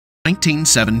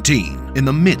1917, in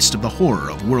the midst of the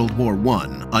horror of World War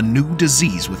I, a new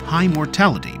disease with high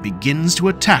mortality begins to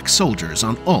attack soldiers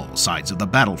on all sides of the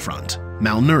battlefront.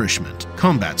 Malnourishment,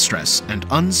 combat stress, and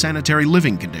unsanitary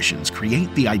living conditions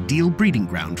create the ideal breeding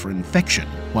ground for infection,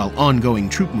 while ongoing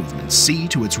troop movements see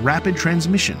to its rapid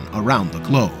transmission around the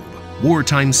globe.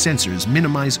 Wartime censors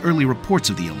minimize early reports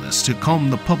of the illness to calm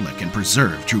the public and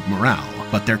preserve troop morale,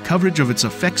 but their coverage of its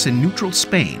effects in neutral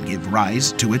Spain gave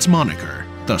rise to its moniker,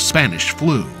 the Spanish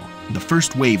flu. The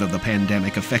first wave of the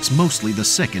pandemic affects mostly the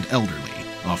sick and elderly,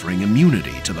 offering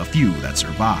immunity to the few that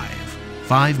survive.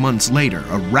 5 months later,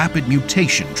 a rapid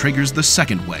mutation triggers the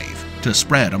second wave to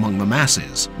spread among the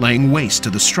masses, laying waste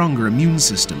to the stronger immune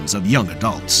systems of young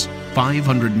adults.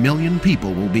 500 million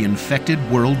people will be infected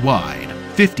worldwide.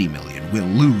 50 million will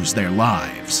lose their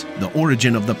lives. The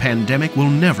origin of the pandemic will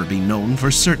never be known for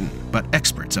certain, but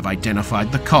experts have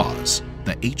identified the cause,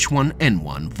 the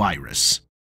H1n1 virus.